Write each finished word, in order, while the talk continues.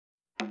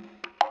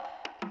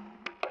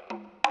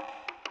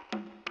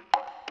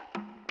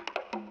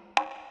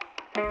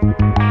Times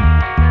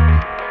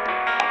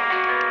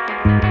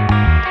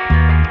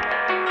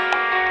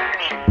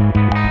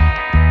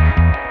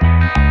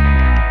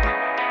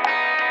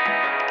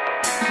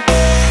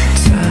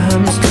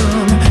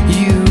come,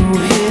 you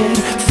hid,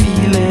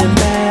 feeling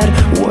bad,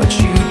 what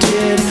you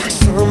did.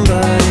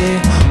 Somebody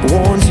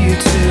warns you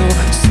to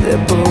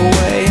slip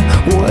away,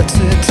 what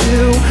to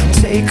do,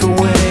 take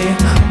away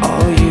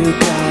all you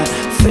got.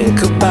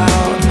 Think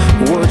about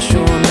what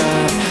you're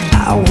not.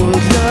 I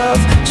would love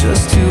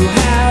just to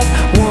have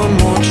one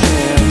more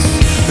chance.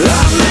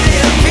 I may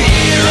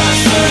appear a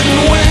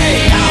certain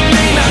way, I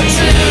may not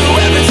do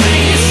everything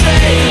you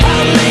say,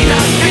 I may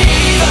not be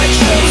the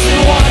chosen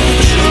one,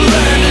 but you'll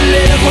learn to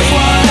live with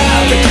what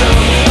I've become.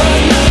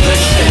 Another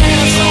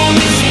chance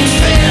only seems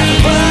fair,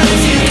 but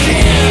if you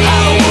can,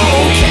 I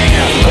won't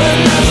care.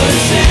 Another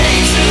day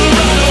to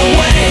run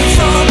away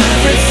from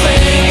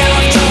everything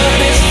I've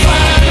done is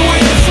fine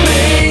with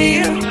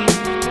me.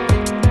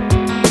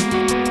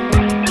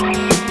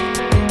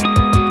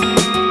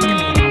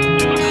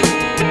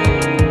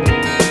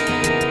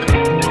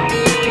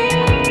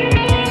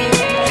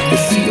 You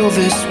feel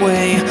this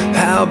way,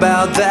 how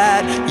about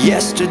that?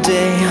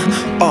 Yesterday,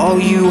 all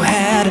you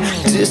had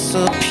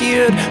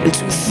disappeared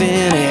into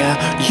thin air.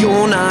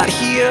 You're not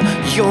here,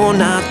 you're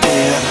not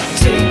there.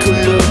 Take a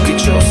look at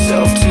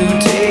yourself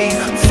today,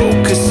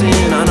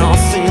 focusing on all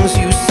things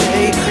you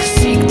say.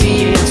 Seek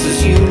the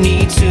answers you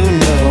need to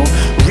know,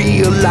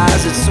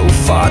 realize it's so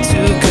far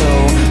to go.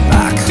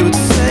 I could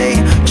say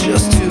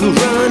just to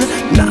run,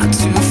 not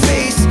to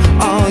face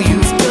all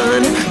you've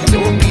done.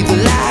 Don't be the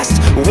last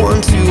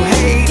one to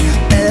hate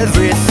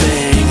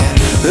everything.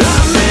 I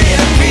may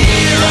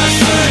appear a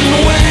certain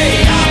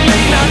way, I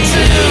may not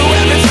do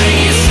everything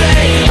you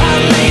say, I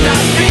may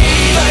not be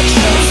the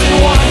chosen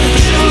one,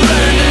 but you'll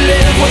learn to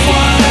live with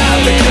what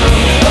I've become.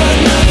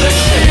 Another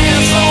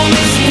chance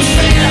only seems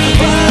fair,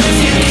 but if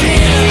you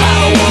can, I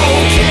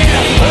won't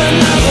care.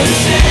 Another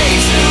day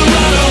to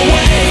run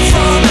away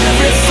from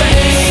everything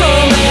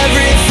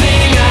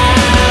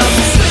I've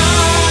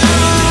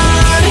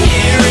done.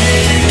 Here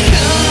it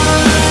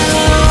comes.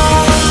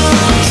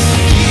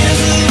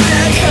 Years of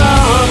their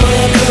karma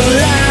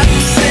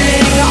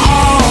collapsing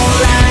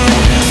all at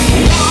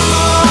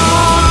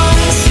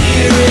once.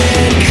 Here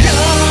it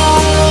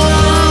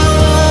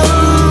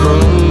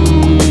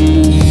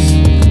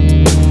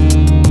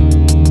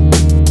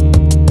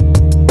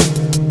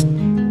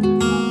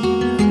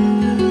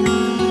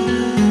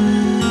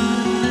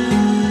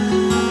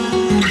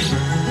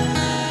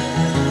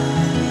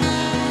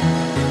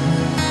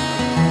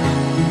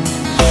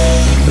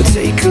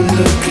Take a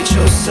look at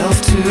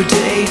yourself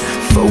today,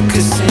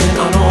 focusing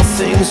on all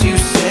things you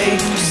say.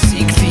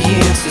 Seek the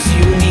answers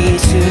you need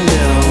to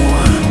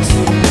know.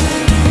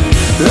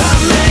 I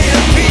may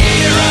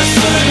appear a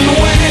certain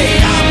way,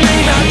 I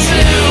may not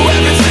do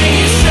everything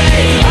you say,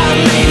 I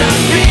may not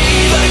be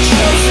the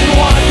chosen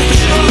one, but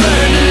you'll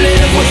learn to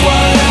live with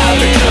what I've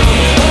become.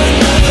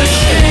 Another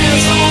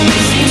chance only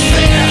seems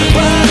fair,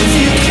 but if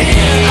you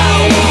can, I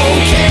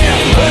won't care.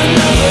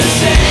 Another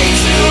day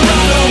to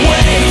run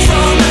away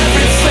from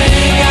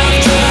everything I've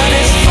done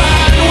is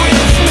fine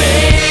with me.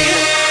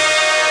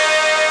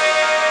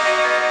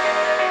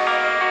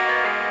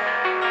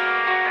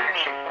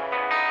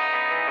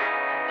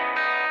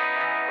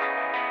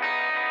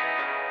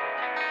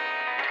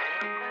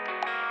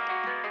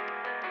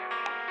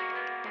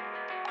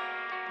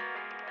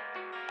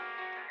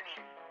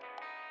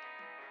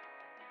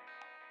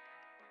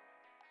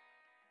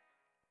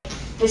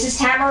 This is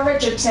Tamara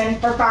Richardson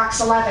for Box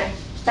 11.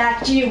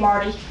 Back to you,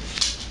 Marty.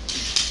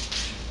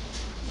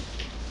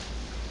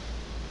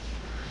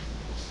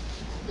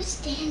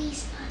 What's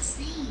Danny's last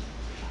name?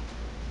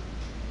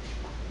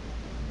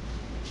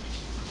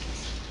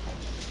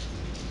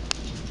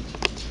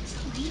 Is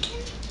it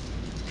Lincoln?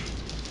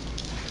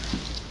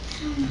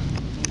 I don't know.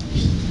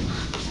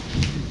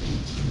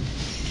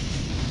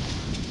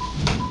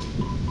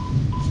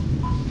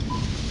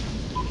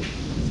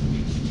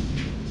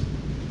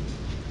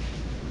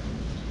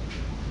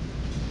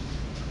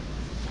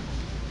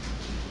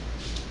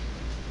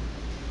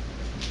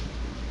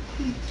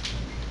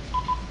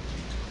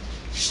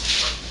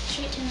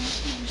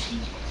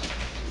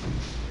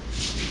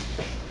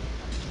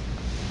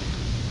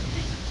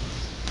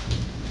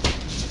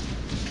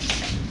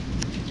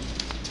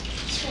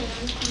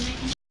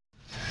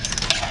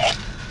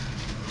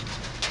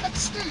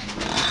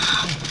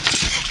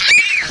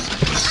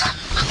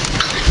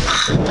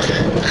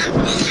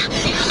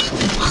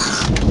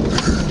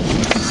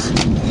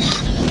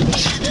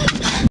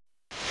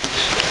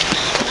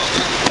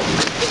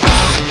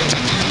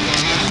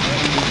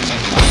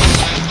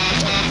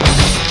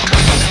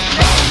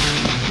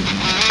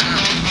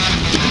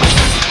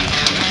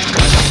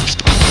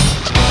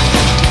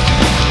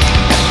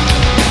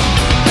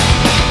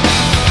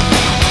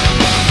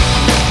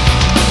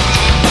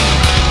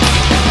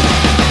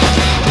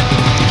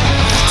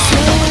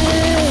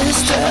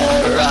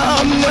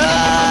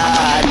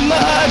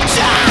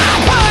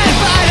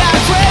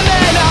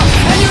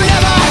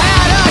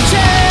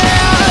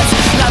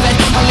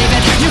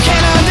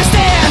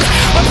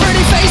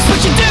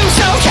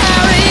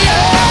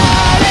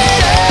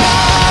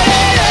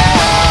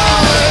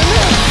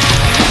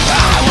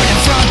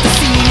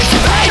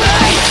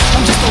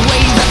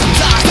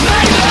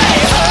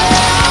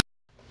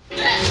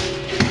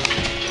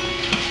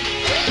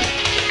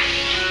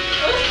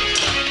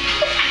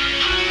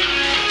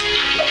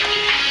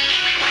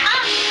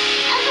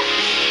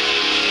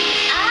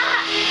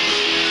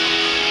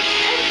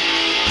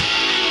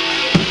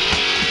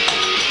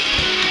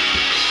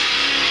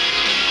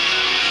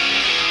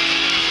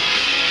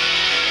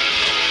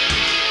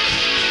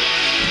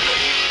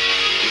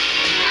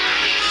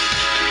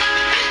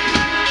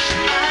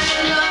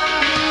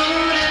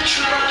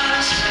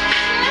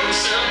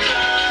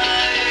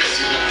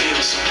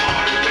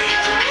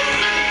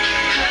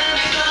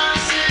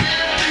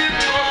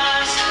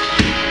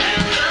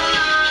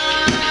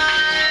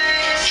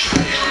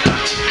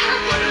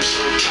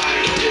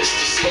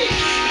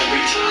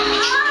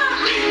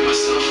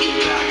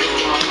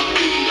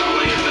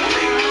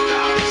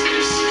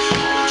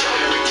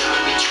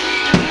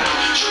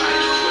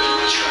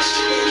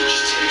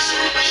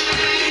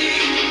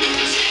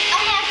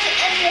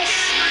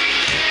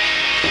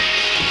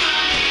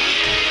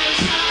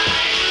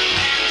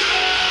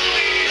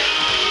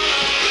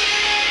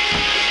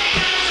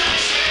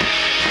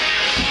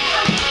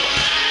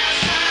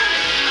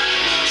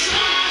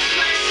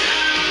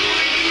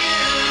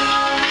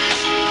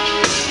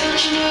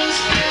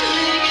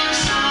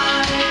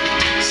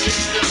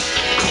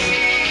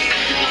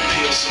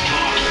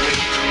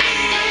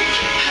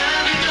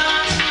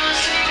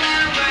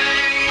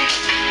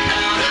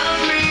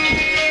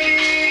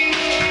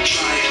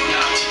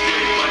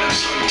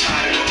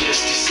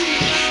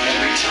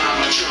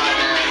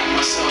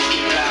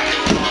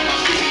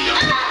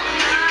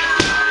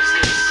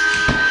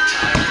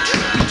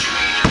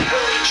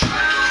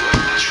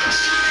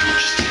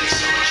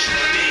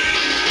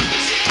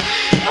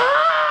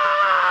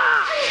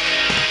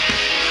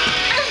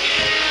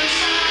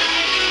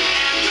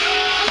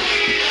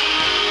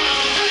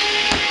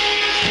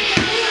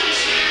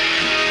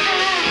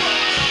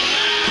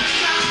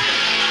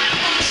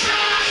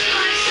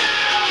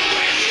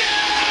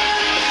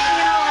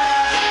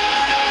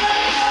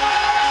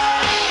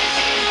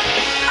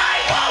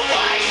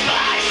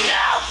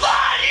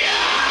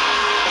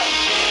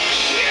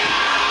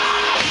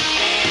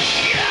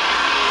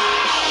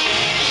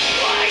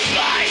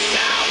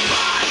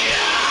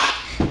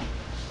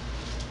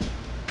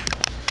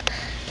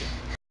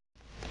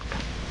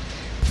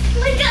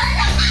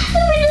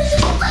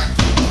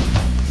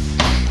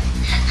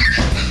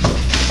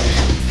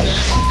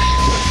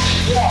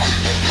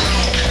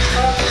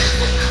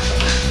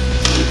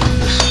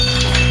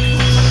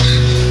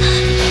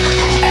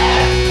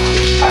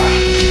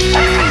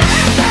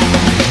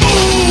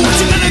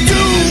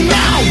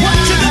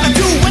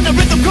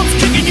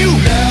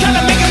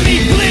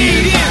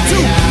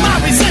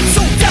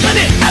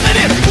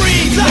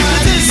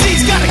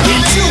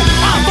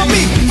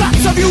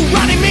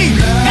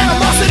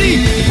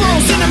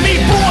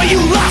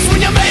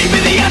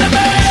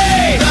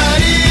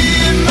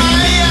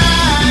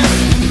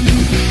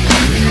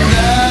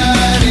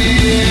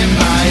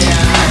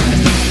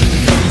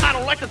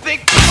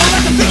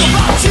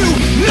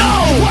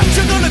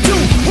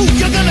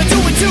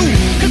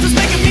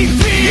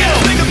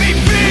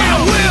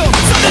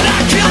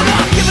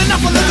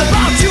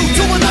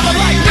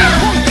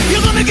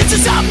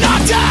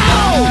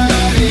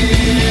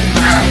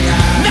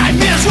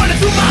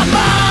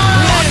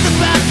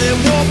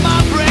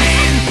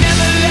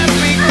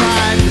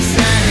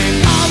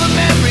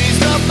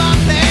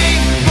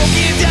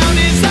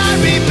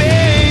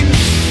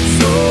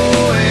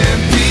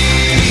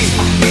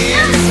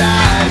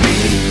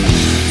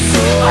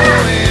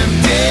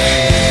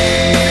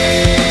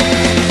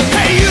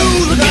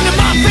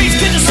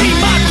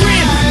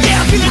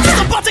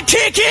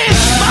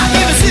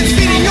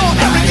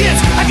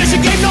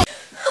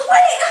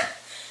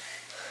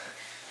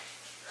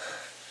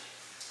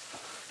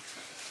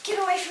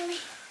 away from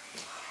me.